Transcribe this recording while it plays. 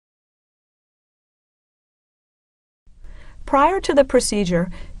Prior to the procedure,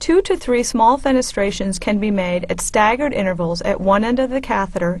 2 to 3 small fenestrations can be made at staggered intervals at one end of the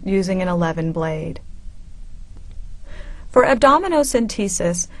catheter using an 11 blade. For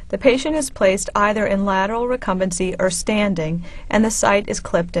abdominocentesis, the patient is placed either in lateral recumbency or standing, and the site is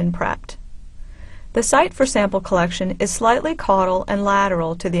clipped and prepped. The site for sample collection is slightly caudal and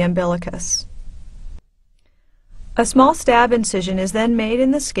lateral to the umbilicus. A small stab incision is then made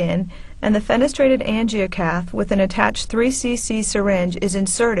in the skin, and the fenestrated angiocath with an attached 3 cc syringe is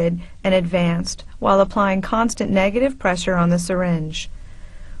inserted and advanced while applying constant negative pressure on the syringe.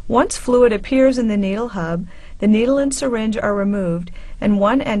 Once fluid appears in the needle hub, the needle and syringe are removed, and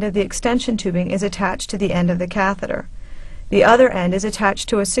one end of the extension tubing is attached to the end of the catheter. The other end is attached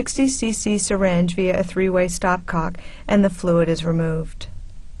to a 60 cc syringe via a 3-way stopcock, and the fluid is removed.